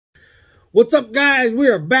What's up, guys? We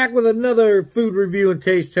are back with another food review and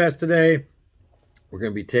taste test today. We're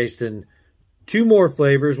going to be tasting two more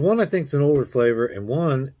flavors. One I think is an older flavor, and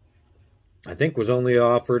one I think was only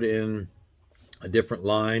offered in a different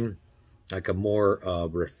line, like a more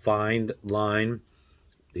refined line.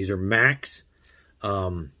 These are Max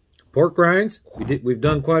pork rinds. We've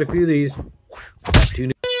done quite a few of these.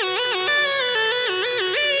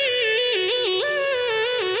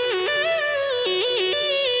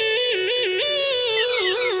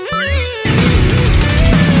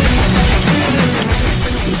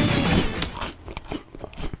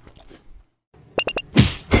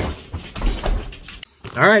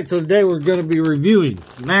 All right, so today we're going to be reviewing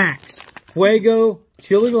Max Fuego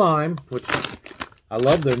Chili Lime, which I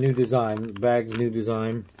love their new design, the bag's new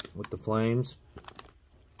design with the flames.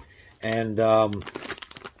 And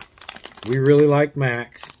we really like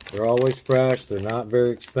Max. They're always fresh. They're not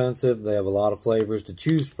very expensive. They have a lot of flavors to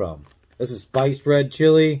choose from. This is spiced red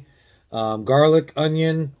chili, garlic,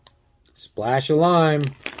 onion, splash of lime.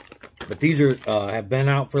 But these are have been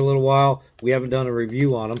out for a little while. We haven't done a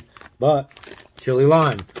review on them, but chili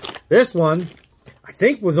lime. This one, I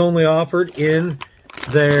think, was only offered in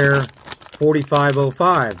their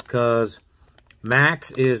 4505 because Max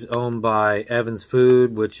is owned by Evans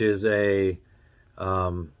Food, which is a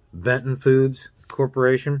Benton Foods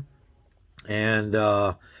corporation. And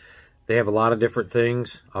they have a lot of different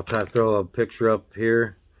things. I'll try to throw a picture up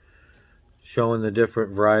here showing the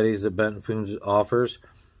different varieties that Benton Foods offers.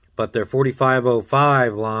 But their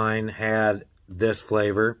 4505 line had this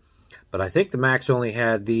flavor. But I think the Max only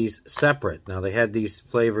had these separate. Now, they had these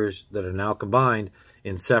flavors that are now combined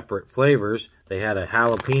in separate flavors. They had a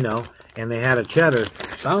jalapeno and they had a cheddar.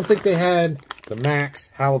 I don't think they had the Max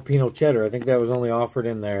jalapeno cheddar. I think that was only offered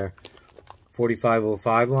in their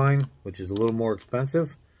 4505 line, which is a little more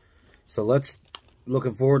expensive. So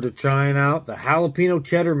looking forward to trying out the jalapeno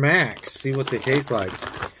cheddar Max. See what they taste like.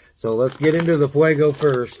 So let's get into the Fuego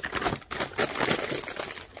first.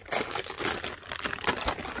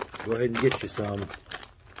 Go ahead and get you some.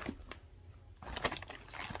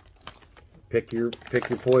 Pick your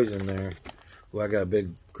poison there. Oh, I got a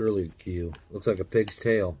big curly Q. Looks like a pig's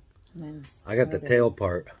tail. Nice. I got the tail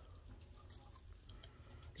part.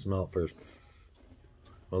 Smell it first.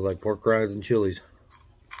 Smells like pork rinds and chilies.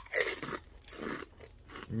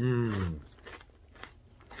 Mmm.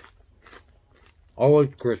 Always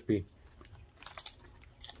crispy.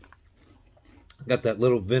 Got that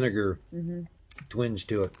little vinegar twinge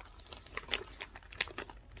to it.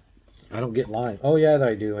 I don't get lime. Oh, yeah,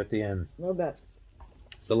 I do at the end. A little bit.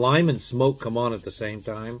 The lime and smoke come on at the same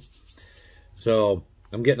time. So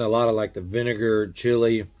I'm getting a lot of like the vinegar,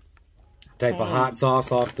 chili type of hot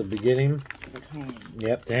sauce off the beginning. The tang.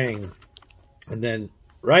 Yep, tang. And then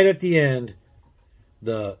right at the end,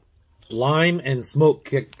 the lime and smoke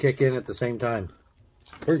kick in at the same time.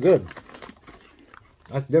 Pretty good.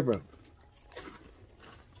 That's different.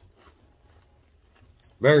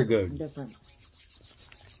 Very good. Different.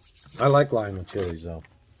 I like lime and chilies, though.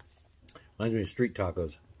 Reminds me of street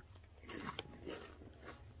tacos.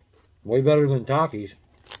 Way better than Takis.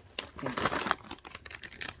 Yeah.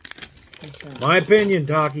 Sure. My opinion,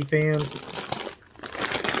 Taki fans.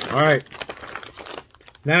 All right.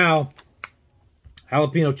 Now,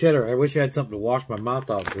 jalapeno cheddar. I wish I had something to wash my mouth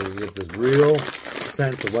off so to get this real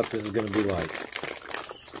sense of what this is going to be like.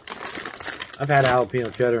 I've had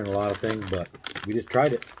jalapeno cheddar in a lot of things, but we just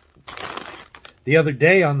tried it the other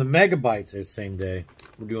day on the Megabytes. The same day.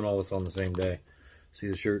 We're doing all this on the same day. See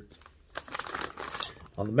the shirt?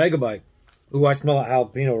 On the Megabyte. Ooh, I smell a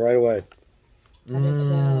jalapeno right away.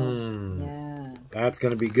 Yeah. That's going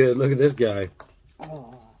to be good. Look at this guy.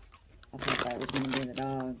 Oh, I thought that was going to be the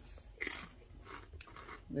dogs.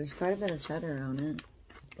 There's quite a bit of cheddar on it.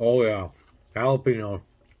 Oh, yeah. Jalapeno.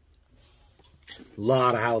 A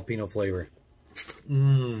lot of jalapeno flavor.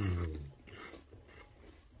 Mmm.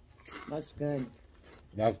 That's good.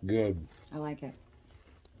 That's good. I like it.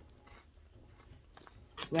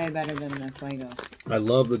 Way better than the Fuego. I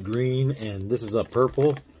love the green, and this is a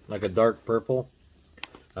purple, like a dark purple.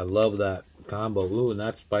 I love that combo. Ooh, and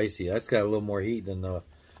that's spicy. That's got a little more heat than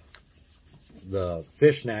the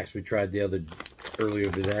fish snacks we tried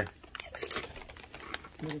earlier today.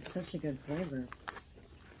 But it's such a good flavor.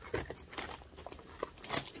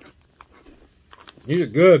 These are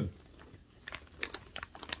good.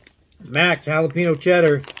 Max jalapeno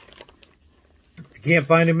cheddar. If you can't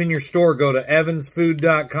find them in your store, go to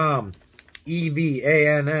evansfood.com.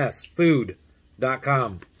 EVANS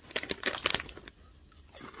food.com.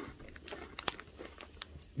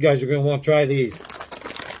 You guys are going to want to try these.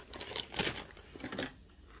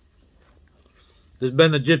 This has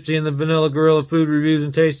been the Gypsy and the Vanilla Gorilla food reviews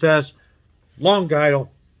and taste tests. Long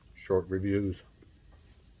title, short reviews.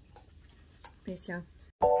 Peace, y'all.